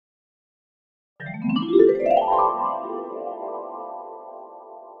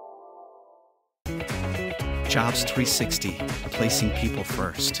Jobs360, placing people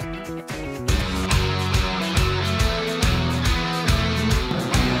first.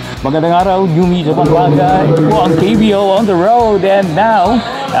 Magandang araw, Yumi sa Pambaga. Ito po ang KBO on the road, and now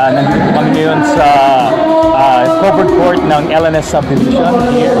nandito kami ngayon sa covered court ng LNS subdivision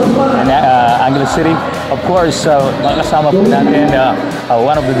here in Angeles City. Of course, makasama po natin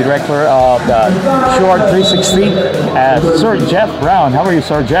one of the director of the Shore360, Sir Jeff Brown. How are you,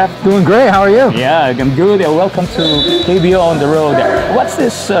 Sir Jeff? Doing great. How are you? Yeah, I'm good. Welcome to KBO on the road. What's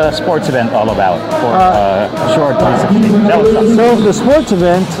this sports event all about for Shore360? So the sports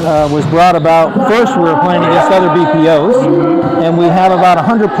event was brought about. First, we were playing against other BPOs, and we have about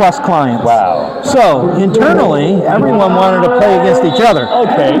 100 plus clients. Wow. So internally, everyone wanted to play against each other.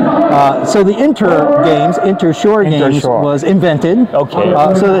 Okay. So the InterShore games was invented. Okay.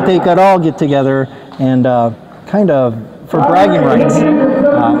 So that they could all get together and kind of, for bragging rights,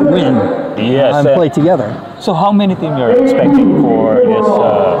 win and play together. So how many teams you're expecting for this,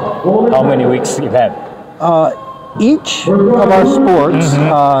 how many weeks event? Each of our sports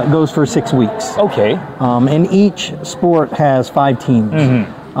goes for 6 weeks. Okay. And each sport has 5 teams.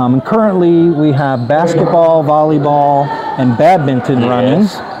 Currently, we have basketball, volleyball, and badminton running.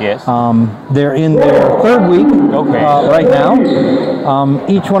 Yes. They're in their 3rd week right now.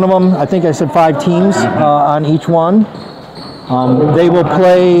 Each one of them, I think I said 5 teams on each one. They will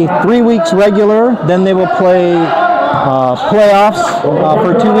play 3 weeks regular, then they will play playoffs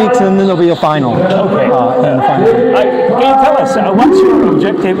for 2 weeks, and then there'll be a final. Okay. Can you tell us what's your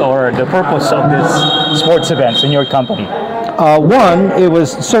objective or the purpose of this sports events in your company? One, it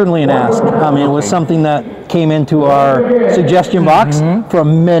was certainly an ask. I mean, it was something that came into our suggestion box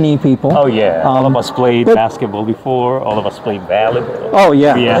from many people. Oh yeah, all of us played basketball before. All of us played volleyball. Oh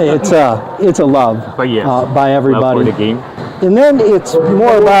yeah, it's a love by everybody. Love for the game. And then it's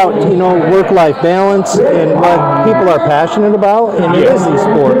more about, work-life balance and what people are passionate about, and it is these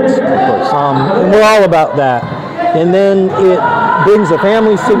sports. Of course. And we're all about that. And then it brings the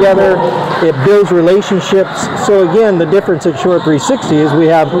families together, it builds relationships. So again, the difference at Shore360 is we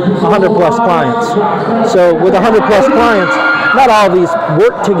have 100 plus clients. So with 100 plus clients, not all of these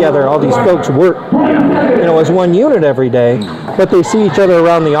work together, all these folks work as one unit every day, but they see each other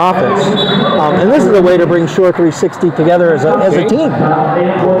around the office. And this is a way to bring Shore360 together as a team.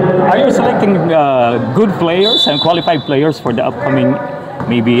 Are you selecting good players and qualified players for the upcoming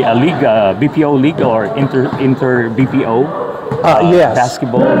maybe a league, BPO league or inter BPO? Yes.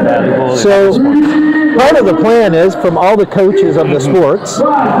 Basketball, volleyball. So part of the plan is from all the coaches of the sports,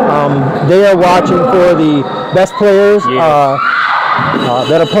 they are watching for the best players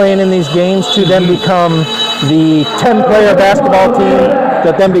that are playing in these games to then become the 10-player basketball team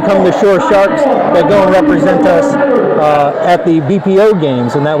that then become the Shore Sharks that go and represent us at the BPO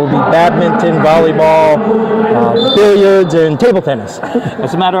games, and that will be badminton, volleyball, billiards, and table tennis.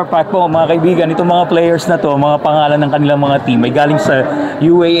 As a matter of fact po, mga kaibigan, itong mga players na to, mga pangalan ng kanilang mga team, may galing sa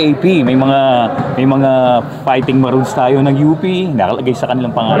UAAP, may mga fighting maroons tayo ng UP, nakalagay sa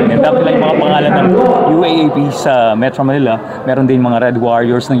kanilang pangalan. And dahil yung mga pangalan ng UAAP sa Metro Manila, meron din mga Red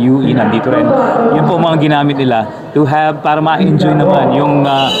Warriors ng UE, nandito rin. Yun po mga ginamit nila to have, para ma-enjoy naman yung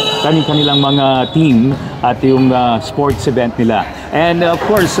kanilang mga team at yung sports event nila. And of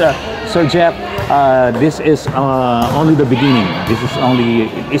course, Sir Jeff, this is only the beginning.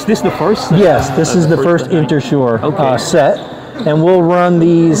 Is this the first? Yes, this is the first InterShore set. And we'll run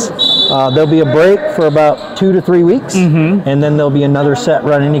these, there'll be a break for about 2 to 3 weeks, and then there'll be another set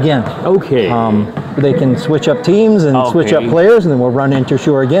running again. Okay. They can switch up teams and switch up players, and then we'll run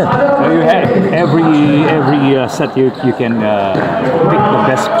InterShore again. So you have every set you can pick the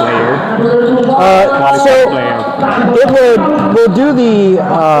best player, we'll do the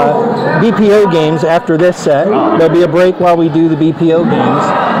BPO games after this set. There'll be a break while we do the BPO games,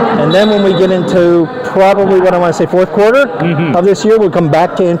 and then when we get into probably what I want to say 4th quarter of this year, we'll come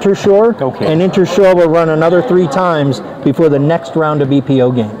back to InterShore, and InterShore will run another 3 times before the next round of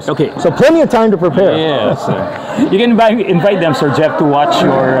BPO games. Okay. So plenty of time to prepare. Yes. You can invite them, Sir Jeff, to watch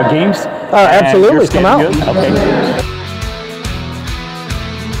your games. Absolutely. Come out. Okay.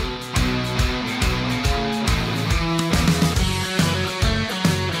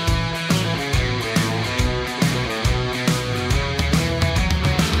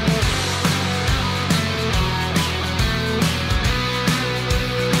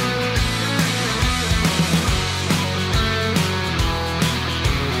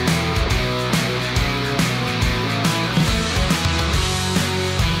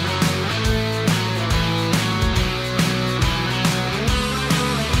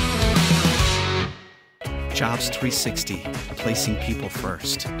 Jobs360, placing people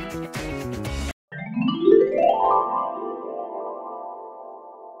first.